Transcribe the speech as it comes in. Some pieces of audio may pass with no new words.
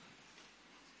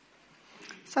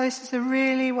So this is a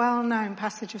really well-known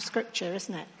passage of Scripture,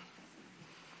 isn't it?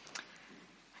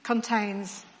 It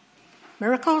contains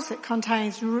miracles, it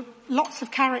contains lots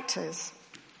of characters.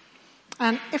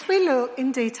 And if we look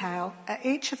in detail at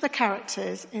each of the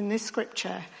characters in this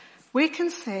Scripture, we can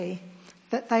see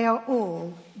that they are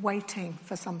all waiting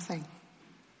for something.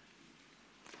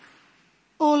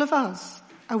 All of us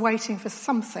are waiting for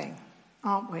something,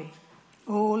 aren't we?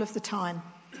 All of the time.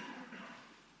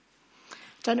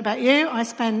 Don't know about you, I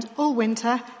spend all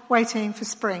winter waiting for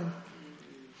spring.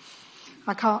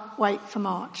 I can't wait for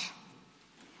March.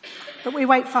 But we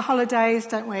wait for holidays,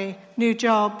 don't we? New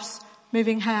jobs,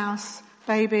 moving house,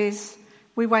 babies.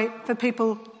 We wait for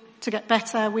people to get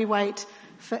better. We wait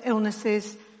for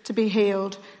illnesses to be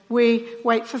healed. We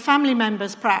wait for family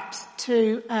members, perhaps,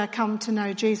 to come to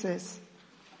know Jesus.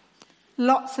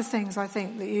 Lots of things, I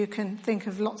think, that you can think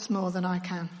of lots more than I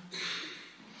can.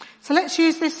 So let's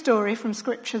use this story from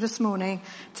Scripture this morning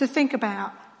to think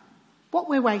about what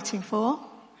we're waiting for,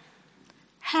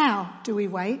 how do we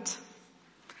wait,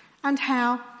 and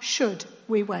how should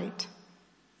we wait.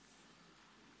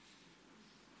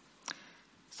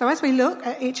 So as we look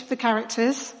at each of the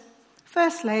characters,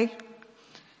 firstly,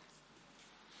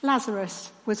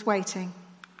 Lazarus was waiting.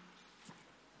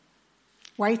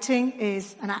 Waiting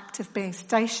is an act of being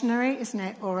stationary, isn't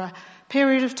it? Or a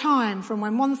period of time from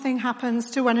when one thing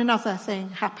happens to when another thing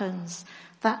happens.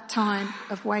 That time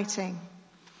of waiting.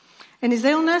 In his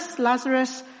illness,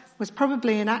 Lazarus was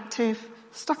probably inactive,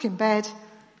 stuck in bed.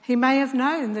 He may have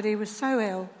known that he was so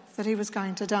ill that he was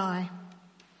going to die.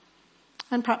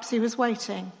 And perhaps he was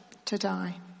waiting to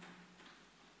die.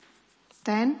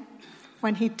 Then,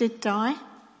 when he did die,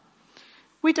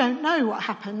 we don't know what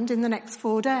happened in the next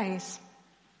 4 days.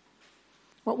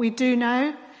 What we do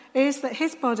know is that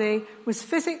his body was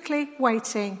physically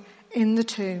waiting in the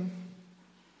tomb.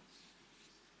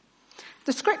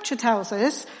 The Scripture tells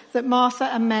us that Martha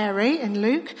and Mary in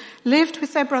Luke lived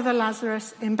with their brother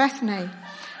Lazarus in Bethany,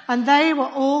 and they were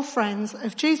all friends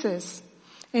of Jesus.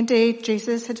 Indeed,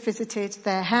 Jesus had visited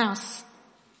their house.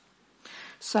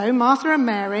 So Martha and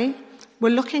Mary were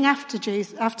looking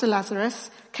after Lazarus,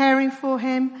 caring for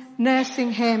him,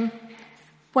 nursing him,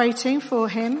 waiting for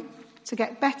him to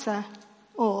get better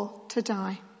or to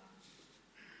die.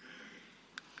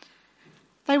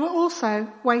 They were also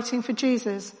waiting for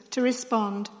Jesus to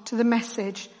respond to the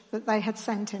message that they had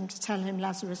sent him to tell him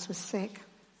Lazarus was sick.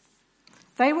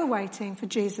 They were waiting for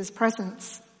Jesus'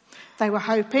 presence. They were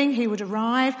hoping he would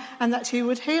arrive and that he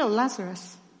would heal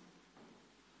Lazarus.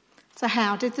 So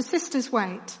how did the sisters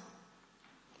wait?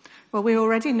 Well, we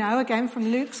already know, again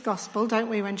from Luke's Gospel, don't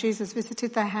we, when Jesus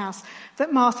visited their house,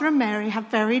 that Martha and Mary had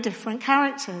very different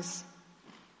characters.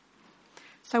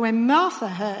 So when Martha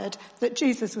heard that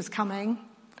Jesus was coming,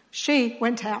 she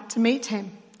went out to meet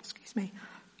him.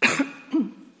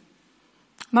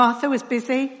 Martha was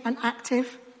busy and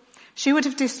active. She would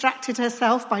have distracted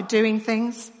herself by doing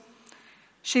things.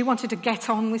 She wanted to get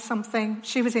on with something.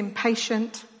 She was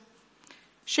impatient.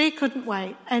 She couldn't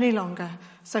wait any longer,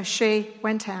 so she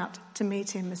went out to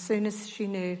meet him as soon as she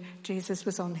knew Jesus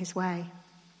was on his way.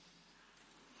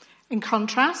 In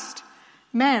contrast,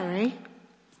 Mary,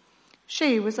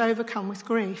 she was overcome with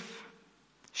grief.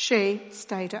 She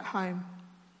stayed at home.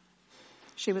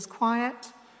 She was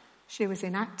quiet. She was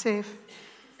inactive,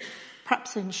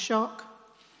 perhaps in shock,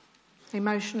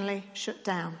 emotionally shut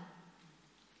down.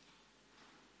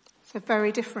 So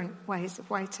very different ways of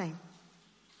waiting.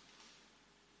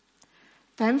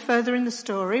 Then further in the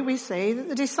story, we see that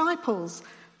the disciples,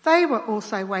 they were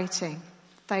also waiting.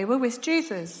 They were with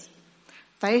Jesus.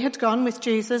 They had gone with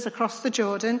Jesus across the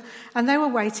Jordan and they were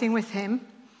waiting with him.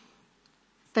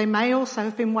 They may also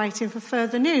have been waiting for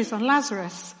further news on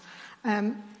Lazarus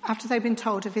after they'd been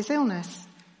told of his illness.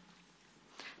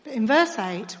 But in verse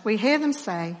 8, we hear them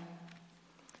say,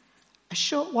 "A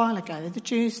short while ago, the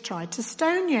Jews tried to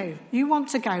stone you. You want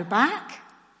to go back?"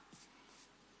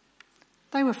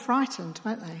 They were frightened,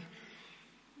 weren't they?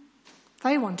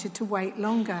 They wanted to wait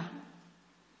longer.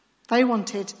 They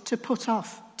wanted to put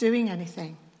off doing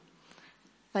anything.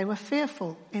 They were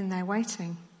fearful in their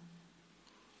waiting.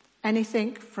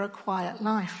 Anything for a quiet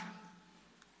life.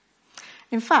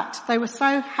 In fact, they were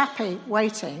so happy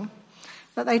waiting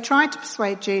that they tried to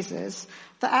persuade Jesus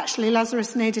that actually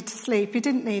Lazarus needed to sleep. He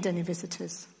didn't need any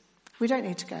visitors. We don't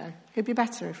need to go. It'd be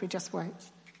better if we just wait.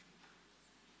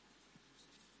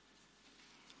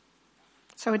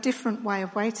 So a different way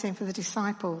of waiting for the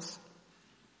disciples.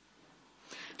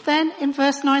 Then in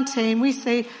verse 19 we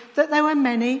see that there were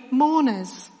many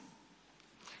mourners.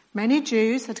 Many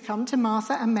Jews had come to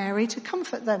Martha and Mary to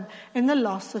comfort them in the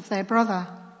loss of their brother.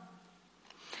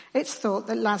 It's thought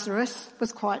that Lazarus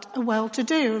was quite a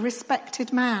well-to-do, a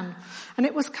respected man, and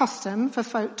it was custom for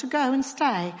folk to go and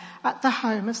stay at the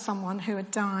home of someone who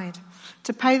had died,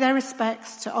 to pay their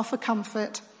respects, to offer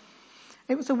comfort.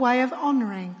 It was a way of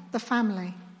honouring the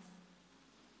family.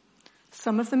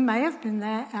 Some of them may have been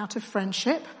there out of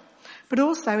friendship, but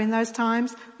also in those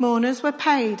times, mourners were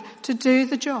paid to do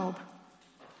the job,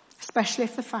 especially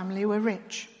if the family were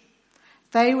rich.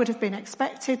 They would have been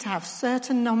expected to have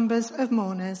certain numbers of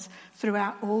mourners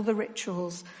throughout all the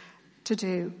rituals to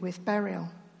do with burial.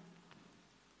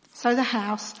 So the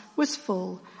house was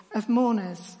full of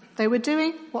mourners. They were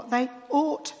doing what they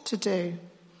ought to do,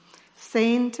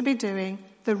 seen to be doing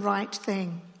the right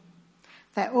thing.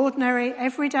 Their ordinary,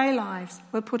 everyday lives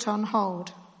were put on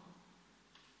hold.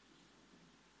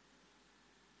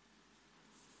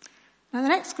 Now, the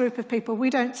next group of people we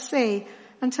don't see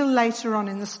until later on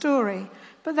in the story,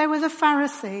 but they were the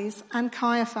Pharisees and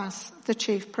Caiaphas, the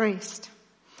chief priest.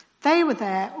 They were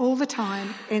there all the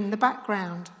time in the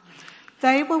background.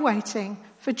 They were waiting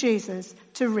for Jesus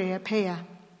to reappear.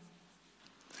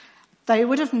 They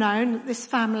would have known that this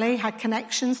family had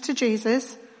connections to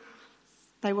Jesus.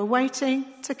 They were waiting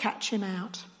to catch him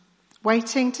out,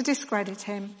 waiting to discredit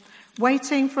him,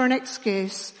 waiting for an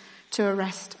excuse to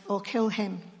arrest or kill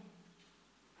him.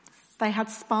 They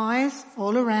had spies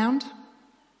all around,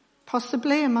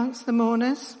 possibly amongst the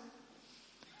mourners.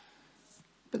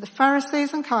 But the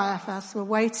Pharisees and Caiaphas were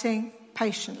waiting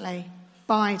patiently,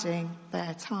 biding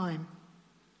their time.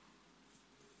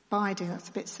 Biding, that's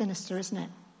a bit sinister, isn't it?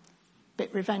 A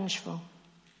bit revengeful.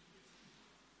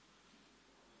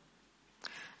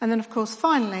 And then, of course,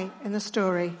 finally in the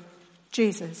story,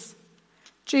 Jesus.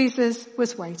 Jesus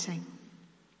was waiting.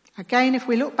 Again, if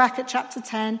we look back at chapter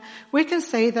 10, we can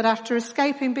see that after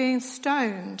escaping being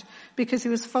stoned because he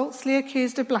was falsely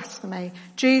accused of blasphemy,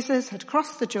 Jesus had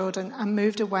crossed the Jordan and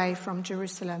moved away from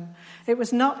Jerusalem. It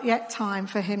was not yet time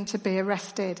for him to be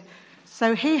arrested.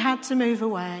 So he had to move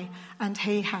away and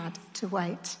he had to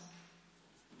wait.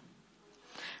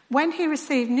 When he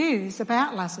received news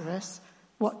about Lazarus,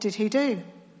 what did he do?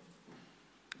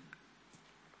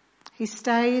 He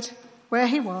stayed where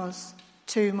he was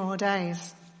 2 more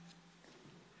days.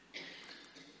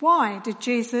 Why did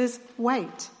Jesus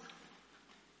wait?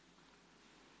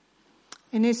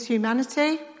 In his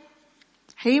humanity,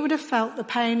 he would have felt the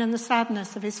pain and the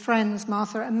sadness of his friends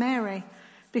Martha and Mary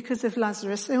because of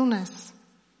Lazarus' illness.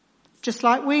 Just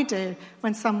like we do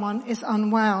when someone is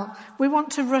unwell. We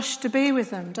want to rush to be with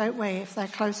them, don't we, if they're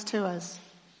close to us.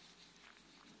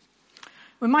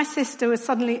 When my sister was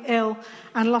suddenly ill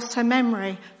and lost her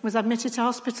memory, was admitted to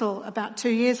hospital about 2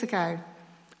 years ago,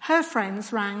 her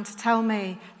friends rang to tell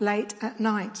me late at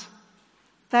night.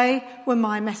 They were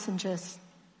my messengers.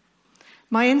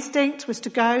 My instinct was to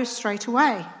go straight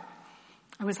away.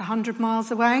 I was 100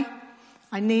 miles away.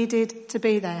 I needed to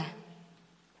be there.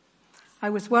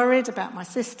 I was worried about my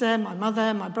sister, my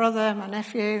mother, my brother, my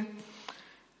nephew.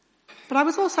 But I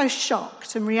was also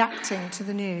shocked and reacting to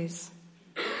the news.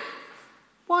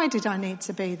 Why did I need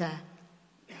to be there?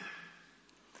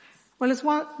 Well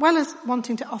as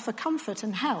wanting to offer comfort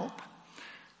and help,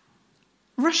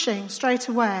 rushing straight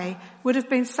away would have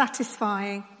been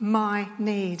satisfying my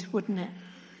need, wouldn't it?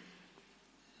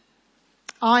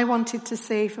 I wanted to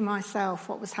see for myself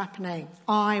what was happening.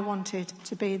 I wanted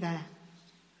to be there.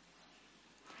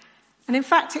 And in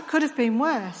fact, it could have been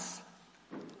worse.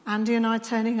 Andy and I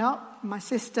turning up, my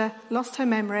sister lost her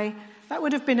memory. That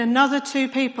would have been another 2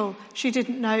 people she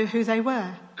didn't know who they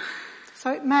were.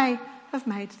 So it may have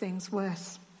made things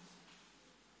worse.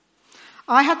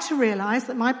 I had to realise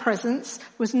that my presence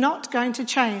was not going to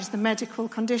change the medical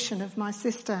condition of my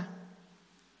sister.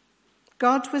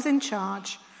 God was in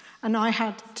charge and I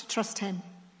had to trust him.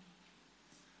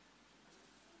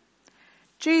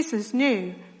 Jesus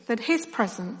knew that his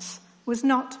presence was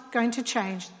not going to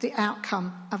change the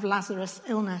outcome of Lazarus'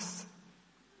 illness.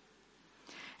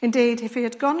 Indeed, if he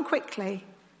had gone quickly,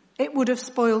 it would have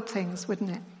spoiled things,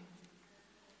 wouldn't it?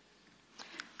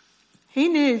 He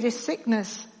knew this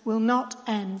sickness will not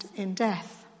end in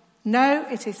death. No,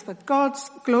 it is for God's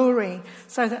glory,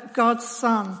 so that God's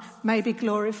Son may be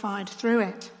glorified through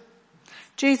it.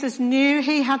 Jesus knew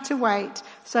he had to wait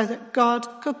so that God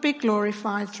could be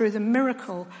glorified through the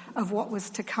miracle of what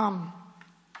was to come.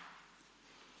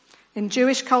 In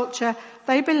Jewish culture,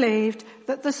 they believed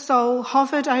that the soul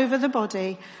hovered over the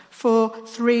body for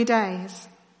 3 days.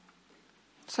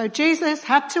 So Jesus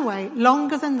had to wait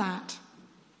longer than that,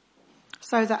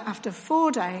 so that after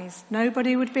 4 days,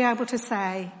 nobody would be able to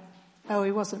say, oh,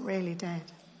 he wasn't really dead.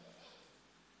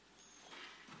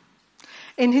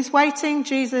 In his waiting,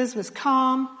 Jesus was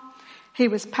calm, he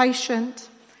was patient,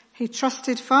 He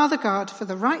trusted Father God for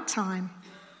the right time.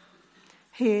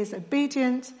 He is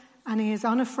obedient and he is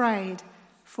unafraid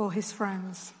for his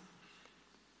friends.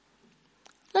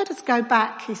 Let us go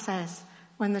back, he says,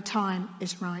 when the time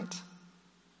is right.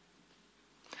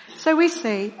 So we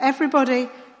see everybody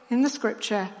in the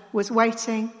scripture was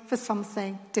waiting for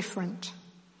something different.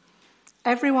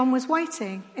 Everyone was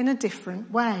waiting in a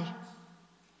different way.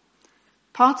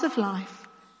 Part of life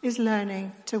is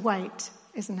learning to wait,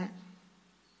 isn't it?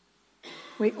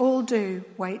 We all do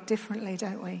wait differently,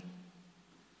 don't we?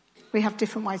 We have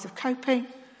different ways of coping,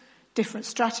 different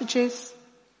strategies.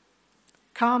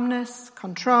 Calmness,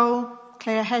 control,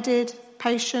 clear-headed,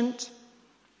 patient,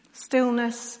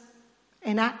 stillness,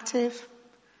 inactive,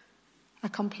 a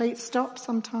complete stop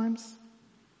sometimes.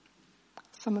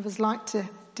 Some of us like to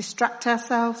distract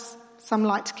ourselves. Some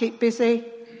like to keep busy.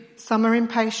 Some are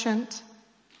impatient.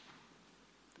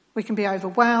 We can be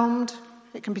overwhelmed.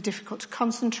 It can be difficult to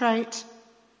concentrate.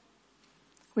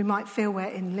 We might feel we're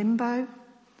in limbo,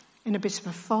 in a bit of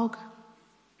a fog.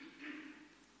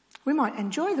 We might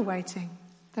enjoy the waiting.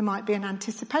 There might be an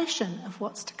anticipation of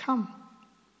what's to come.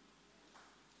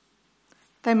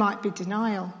 There might be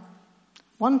denial,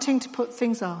 wanting to put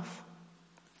things off,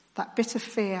 that bit of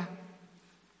fear.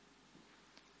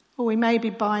 Or we may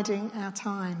be biding our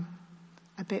time,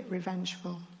 a bit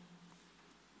revengeful.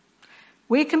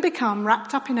 We can become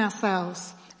wrapped up in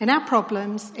ourselves, in our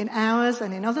problems, in ours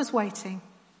and in others' waiting,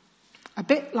 a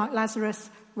bit like Lazarus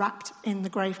wrapped in the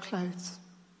grave clothes.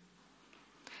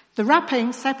 The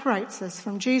wrapping separates us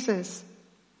from Jesus,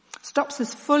 stops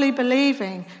us fully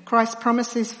believing Christ's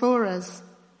promises for us,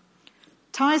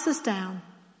 ties us down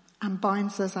and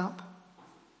binds us up.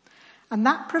 And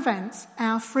that prevents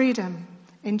our freedom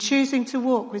in choosing to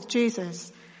walk with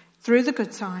Jesus through the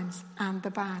good times and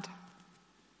the bad.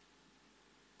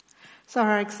 So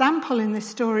our example in this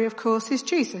story, of course, is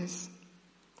Jesus.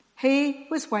 He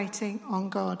was waiting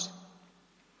on God.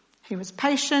 He was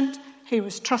patient. He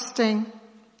was trusting.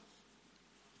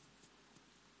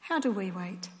 How do we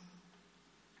wait?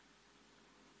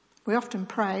 We often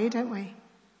pray, don't we?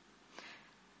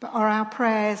 But are our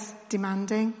prayers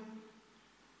demanding?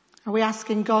 Are we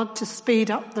asking God to speed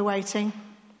up the waiting?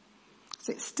 Is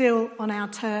it still on our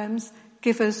terms?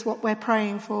 Give us what we're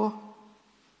praying for.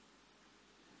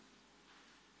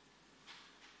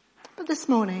 But this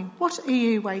morning, what are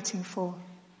you waiting for?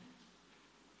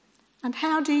 And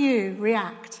how do you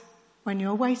react when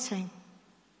you're waiting?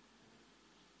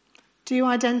 Do you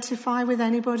identify with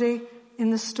anybody in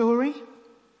the story?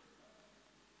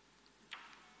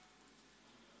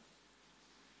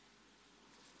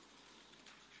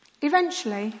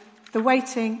 Eventually, the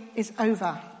waiting is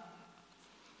over.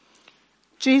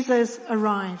 Jesus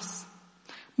arrives.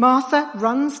 Martha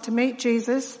runs to meet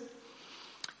Jesus.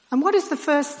 And what is the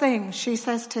first thing she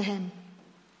says to him?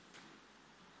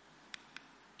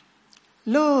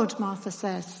 Lord, Martha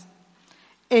says,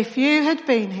 if you had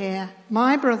been here,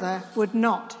 my brother would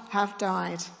not have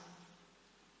died.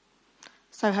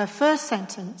 So her first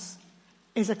sentence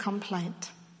is a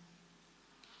complaint.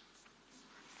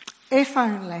 If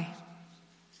only.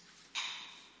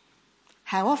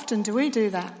 How often do we do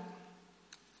that?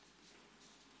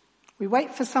 We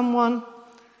wait for someone,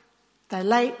 they're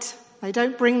late, they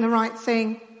don't bring the right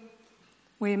thing,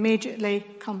 we immediately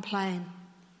complain.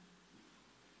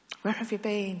 Where have you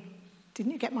been?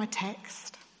 Didn't you get my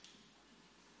text?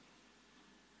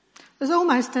 There's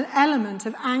almost an element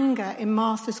of anger in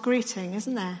Martha's greeting,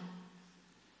 isn't there?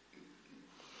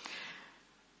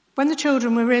 When the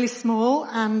children were really small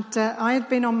and I had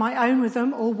been on my own with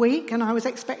them all week and I was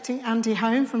expecting Andy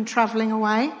home from travelling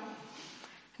away and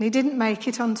he didn't make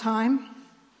it on time,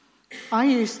 I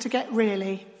used to get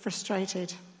really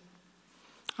frustrated.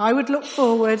 I would look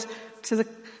forward to the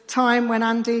time when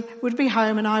Andy would be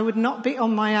home and I would not be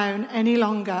on my own any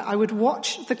longer. I would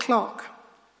watch the clock.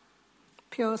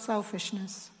 Pure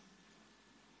selfishness.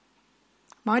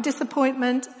 My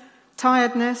disappointment,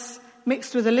 tiredness,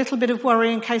 mixed with a little bit of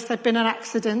worry in case there'd been an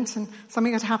accident and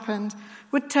something had happened,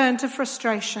 would turn to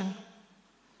frustration.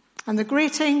 And the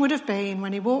greeting would have been,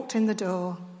 when he walked in the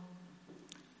door,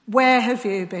 "Where have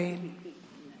you been?"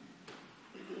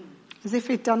 As if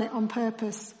he'd done it on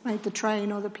purpose, made the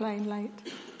train or the plane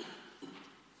late.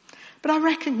 But I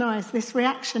recognise this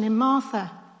reaction in Martha.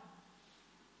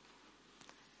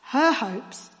 Her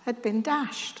hopes had been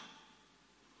dashed.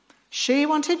 She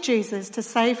wanted Jesus to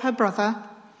save her brother,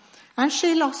 and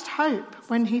she lost hope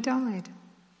when he died.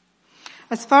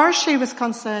 As far as she was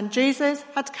concerned, Jesus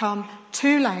had come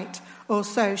too late, or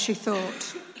so she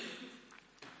thought.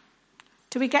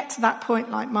 Do we get to that point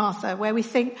like Martha, where we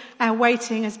think our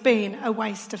waiting has been a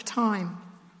waste of time?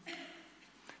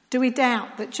 Do we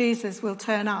doubt that Jesus will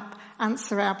turn up,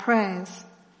 answer our prayers?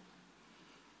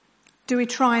 Do we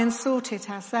try and sort it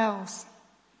ourselves?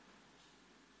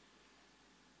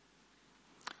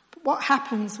 But what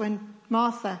happens when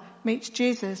Martha meets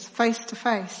Jesus face to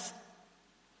face?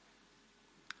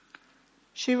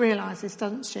 She realises,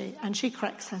 doesn't she? And she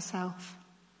corrects herself.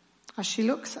 As she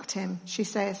looks at him, she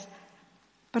says,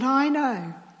 "But I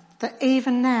know that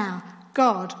even now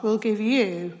God will give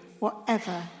you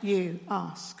whatever you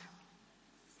ask."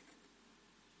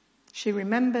 She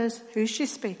remembers who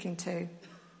she's speaking to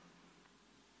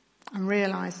and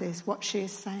realises what she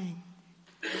is saying.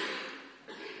 There's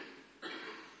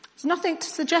nothing to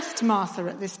suggest to Martha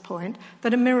at this point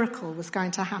that a miracle was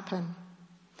going to happen.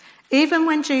 Even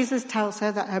when Jesus tells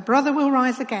her that her brother will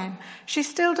rise again, she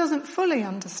still doesn't fully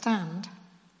understand.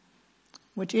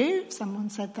 Would you, if someone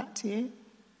said that to you?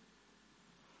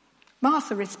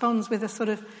 Martha responds with a sort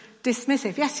of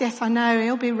dismissive, yes, I know,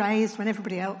 he'll be raised when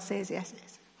everybody else is, yes.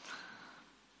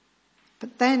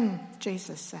 But then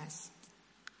Jesus says,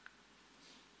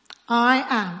 "I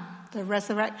am the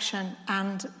resurrection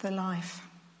and the life.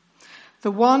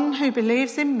 The one who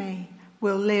believes in me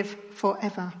will live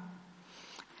forever.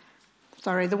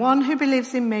 The one who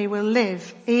believes in me will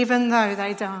live even though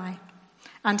they die.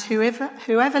 And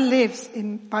whoever lives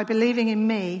by believing in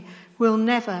me will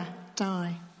never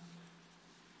die."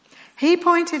 He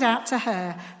pointed out to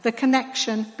her the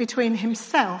connection between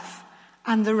himself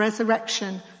and the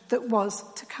resurrection that was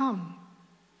to come.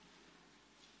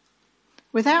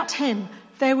 Without him,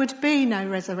 there would be no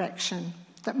resurrection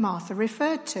that Martha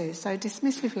referred to so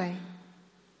dismissively.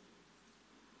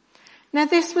 Now,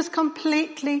 this was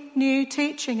completely new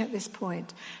teaching at this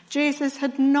point. Jesus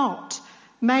had not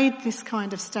made this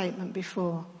kind of statement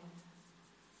before.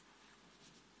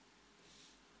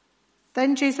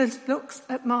 Then Jesus looks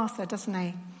at Martha, doesn't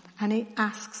he? And he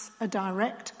asks a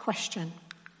direct question.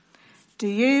 "Do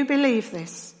you believe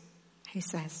this?" he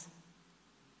says.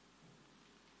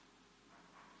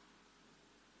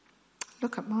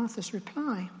 Look at Martha's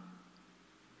reply.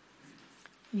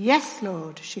 "Yes,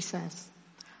 Lord," she says.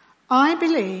 "I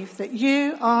believe that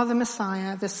you are the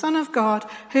Messiah, the Son of God,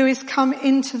 who is come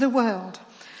into the world."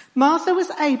 Martha was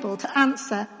able to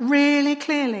answer really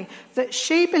clearly that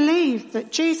she believed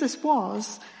that Jesus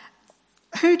was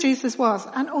who Jesus was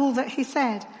and all that he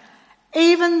said,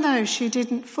 even though she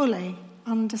didn't fully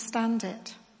understand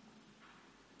it.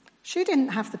 She didn't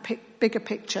have the bigger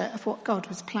picture of what God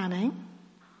was planning,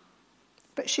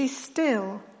 but she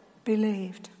still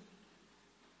believed.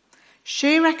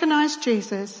 She recognised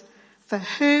Jesus for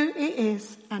who he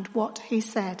is and what he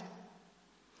said.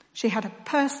 She had a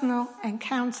personal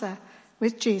encounter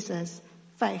with Jesus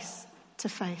face to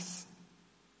face.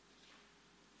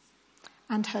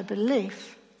 And her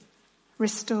belief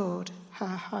restored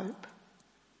her hope.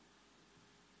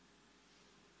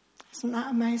 Isn't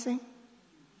that amazing?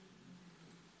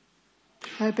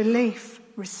 Her belief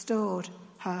restored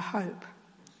her hope.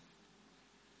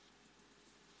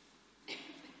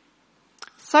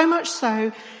 So much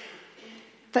so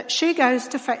that she goes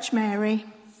to fetch Mary.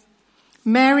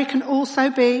 Mary can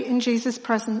also be in Jesus'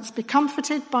 presence, be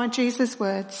comforted by Jesus'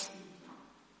 words.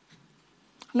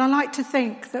 And I like to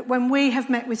think that when we have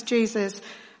met with Jesus,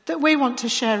 that we want to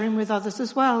share him with others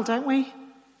as well, don't we?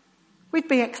 We'd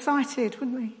be excited,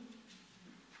 wouldn't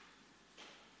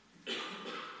we?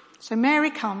 So Mary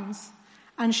comes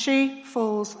and she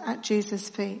falls at Jesus'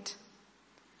 feet.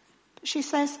 But she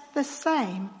says the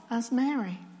same as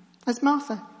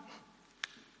Martha.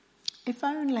 "If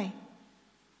only.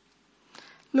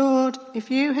 Lord,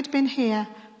 if you had been here,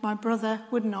 my brother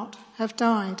would not have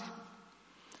died."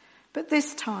 But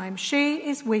this time she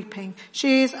is weeping.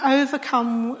 She is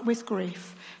overcome with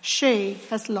grief. She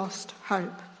has lost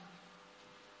hope.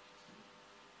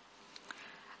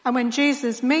 And when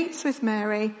Jesus meets with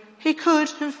Mary, he could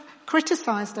have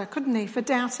criticised her, couldn't he, for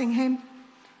doubting him?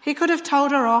 He could have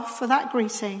told her off for that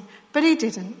greeting, but he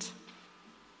didn't.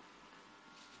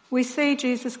 We see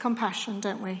Jesus' compassion,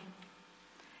 don't we?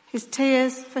 His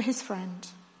tears for his friend.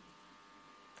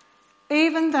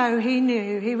 Even though he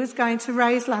knew he was going to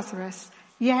raise Lazarus,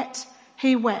 yet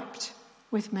he wept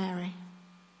with Mary.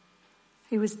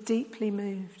 He was deeply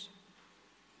moved.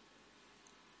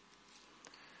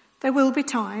 There will be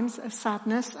times of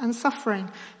sadness and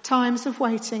suffering, times of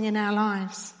waiting in our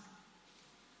lives.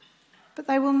 But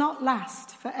they will not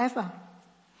last forever.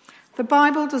 The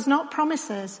Bible does not promise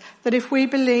us that if we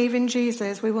believe in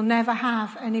Jesus, we will never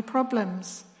have any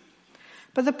problems.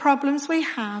 But the problems we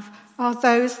have are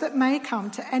those that may come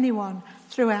to anyone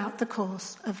throughout the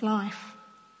course of life.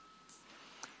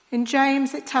 In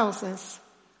James it tells us,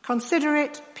 "Consider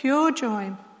it pure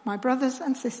joy, my brothers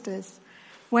and sisters,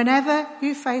 whenever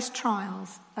you face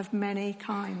trials of many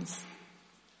kinds.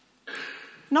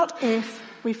 Not if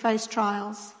we face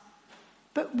trials,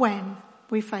 but when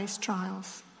we face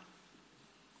trials.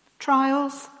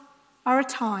 Trials are a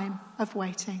time of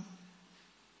waiting.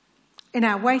 In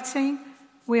our waiting,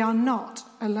 we are not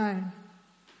alone.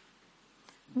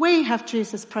 We have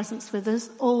Jesus' presence with us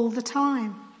all the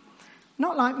time,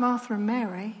 not like Martha and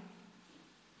Mary.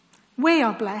 We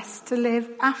are blessed to live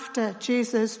after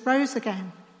Jesus rose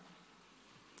again.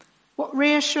 What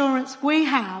reassurance we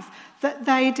have that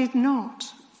they did not.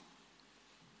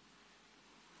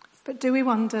 But do we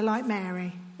wonder, like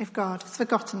Mary, if God has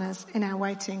forgotten us in our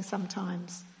waiting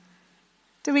sometimes?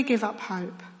 Do we give up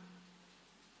hope?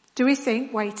 Do we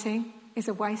think waiting is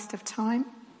a waste of time?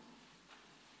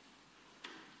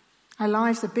 Our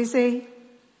lives are busy.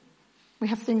 We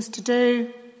have things to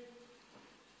do.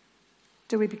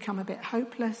 Do we become a bit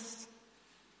hopeless?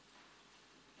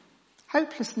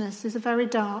 Hopelessness is a very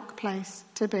dark place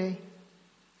to be,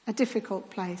 a difficult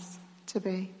place to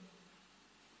be.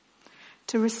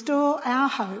 To restore our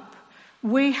hope,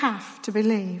 we have to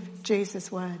believe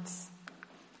Jesus' words.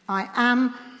 I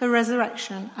am the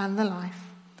resurrection and the life.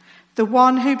 The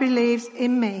one who believes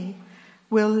in me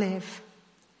will live,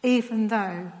 even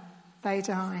though they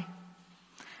die.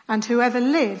 And whoever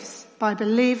lives by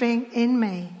believing in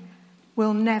me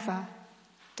will never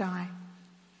die.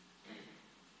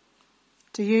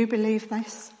 Do you believe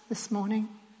this morning?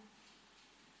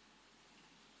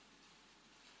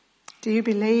 Do you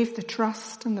believe the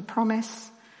trust and the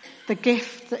promise, the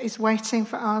gift that is waiting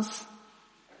for us?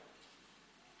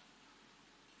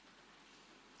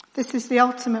 This is the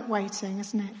ultimate waiting,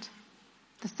 isn't it?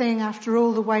 The thing after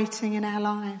all the waiting in our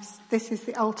lives. This is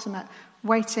the ultimate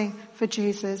waiting for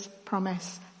Jesus'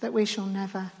 promise that we shall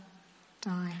never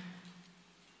die.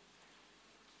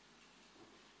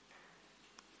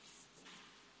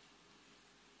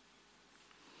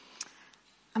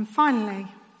 And finally,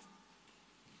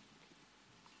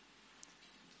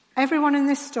 everyone in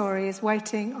this story is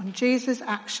waiting on Jesus'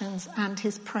 actions and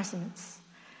his presence.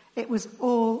 It was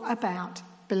all about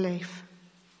belief.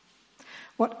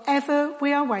 Whatever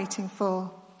we are waiting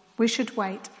for, we should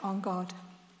wait on God.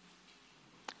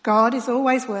 God is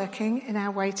always working in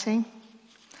our waiting.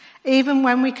 Even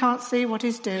when we can't see what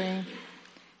he's doing,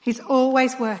 he's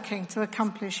always working to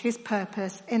accomplish his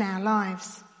purpose in our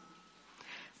lives.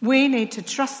 We need to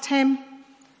trust him,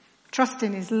 trust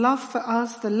in his love for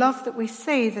us, the love that we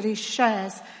see that he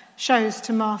shows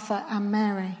to Martha and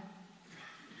Mary.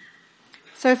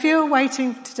 So if you're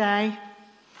waiting today,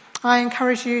 I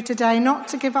encourage you today not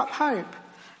to give up hope.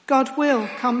 God will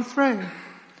come through.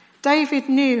 David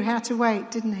knew how to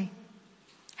wait, didn't he?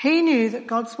 He knew that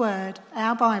God's word,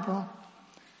 our Bible,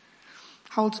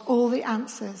 holds all the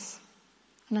answers.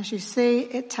 And as you see,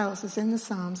 it tells us in the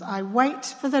Psalms, I wait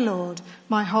for the Lord,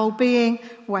 my whole being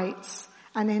waits,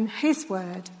 and in his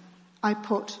word I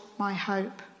put my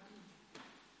hope.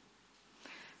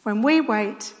 When we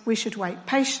wait, we should wait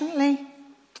patiently,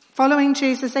 following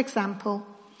Jesus' example,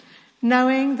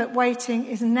 knowing that waiting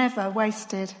is never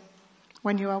wasted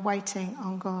when you are waiting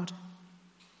on God.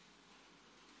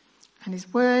 And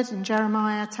his word in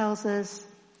Jeremiah tells us,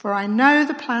 for I know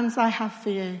the plans I have for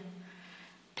you,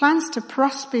 plans to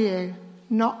prosper you,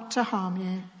 not to harm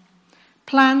you,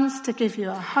 plans to give you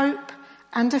a hope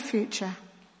and a future.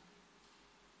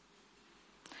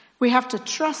 We have to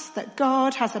trust that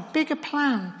God has a bigger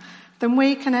plan than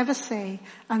we can ever see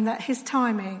and that his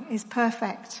timing is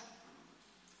perfect.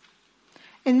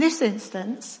 In this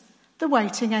instance, the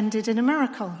waiting ended in a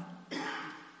miracle.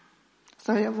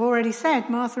 So I've already said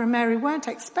Martha and Mary weren't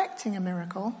expecting a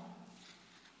miracle,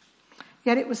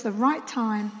 yet it was the right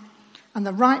time and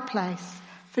the right place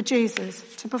for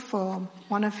Jesus to perform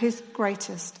one of his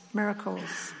greatest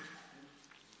miracles.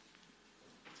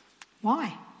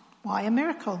 Why? Why a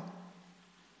miracle?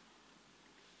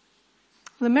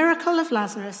 The miracle of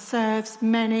Lazarus serves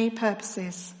many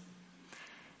purposes.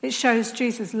 It shows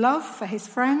Jesus' love for his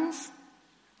friends.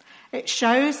 It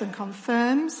shows and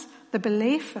confirms the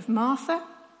belief of Martha.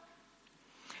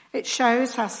 It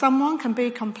shows how someone can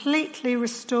be completely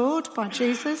restored by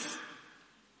Jesus.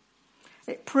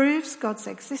 It proves God's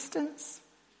existence.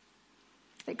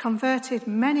 It converted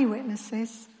many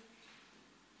witnesses.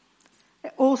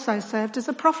 It also served as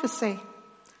a prophecy,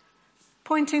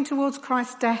 pointing towards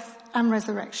Christ's death and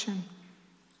resurrection.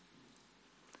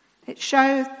 It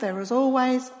showed there was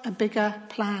always a bigger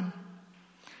plan.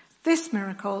 This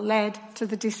miracle led to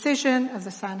the decision of the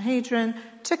Sanhedrin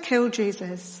to kill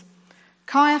Jesus.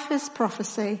 Caiaphas'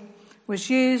 prophecy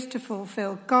was used to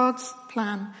fulfill God's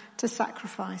plan to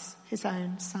sacrifice his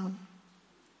own son.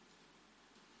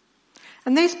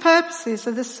 And these purposes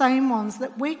are the same ones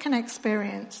that we can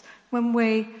experience when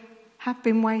we have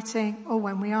been waiting or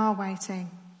when we are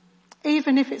waiting,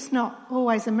 even if it's not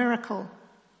always a miracle.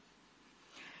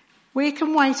 We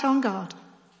can wait on God,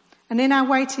 and in our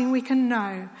waiting we can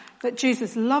know that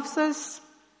Jesus loves us,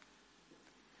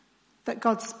 that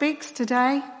God speaks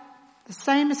today, the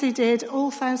same as he did all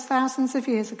those thousands of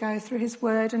years ago through his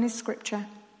word and his scripture.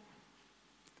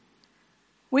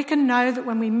 We can know that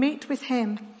when we meet with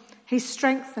him, he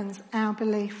strengthens our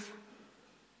belief.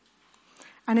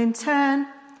 And in turn,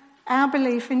 our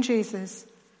belief in Jesus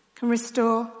can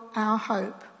restore our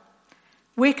hope.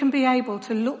 We can be able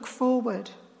to look forward.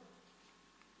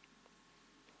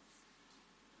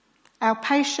 Our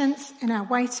patience in our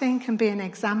waiting can be an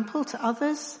example to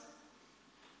others.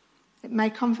 It may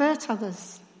convert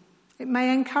others. It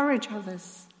may encourage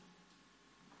others.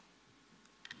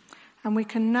 And we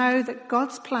can know that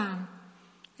God's plan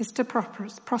is to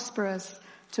prosper us,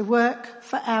 to work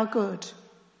for our good.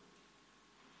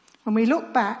 When we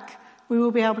look back, we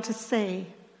will be able to see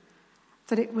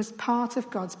that it was part of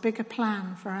God's bigger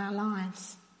plan for our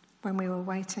lives when we were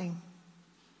waiting.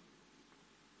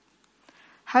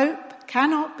 Hope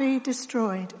cannot be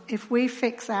destroyed if we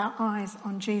fix our eyes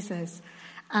on Jesus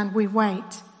and we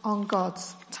wait on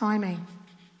God's timing.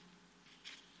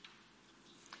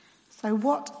 So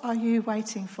what are you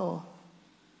waiting for?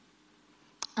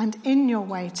 And in your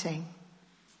waiting,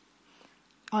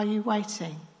 are you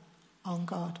waiting on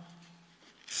God?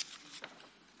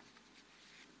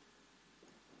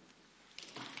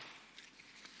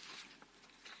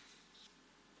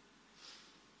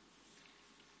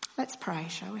 Let's pray,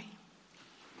 shall we?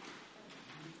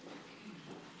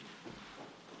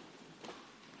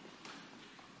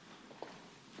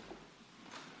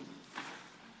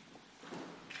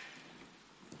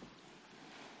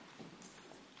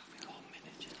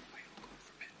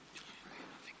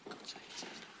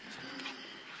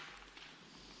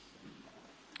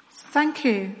 Thank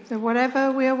you that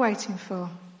whatever we are waiting for,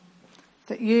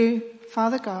 that you,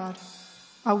 Father God,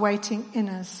 are waiting in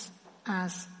us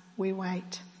as we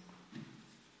wait.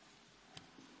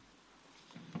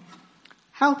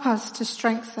 Help us to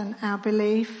strengthen our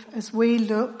belief as we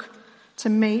look to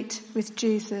meet with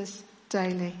Jesus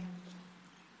daily.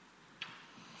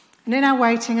 And in our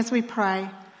waiting as we pray,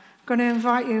 I'm going to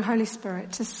invite you, Holy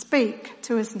Spirit, to speak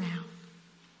to us now.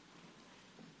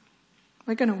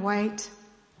 We're going to wait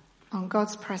on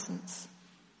God's presence.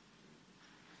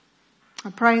 I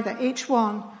pray that each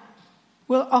one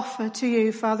will offer to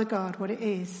you, Father God, what it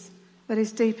is that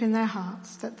is deep in their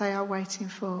hearts that they are waiting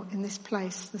for in this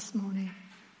place this morning.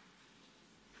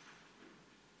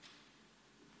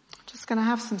 Just going to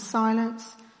have some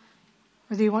silence,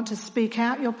 whether you want to speak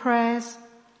out your prayers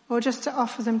or just to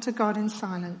offer them to God in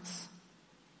silence.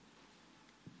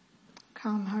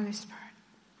 Come, Holy Spirit.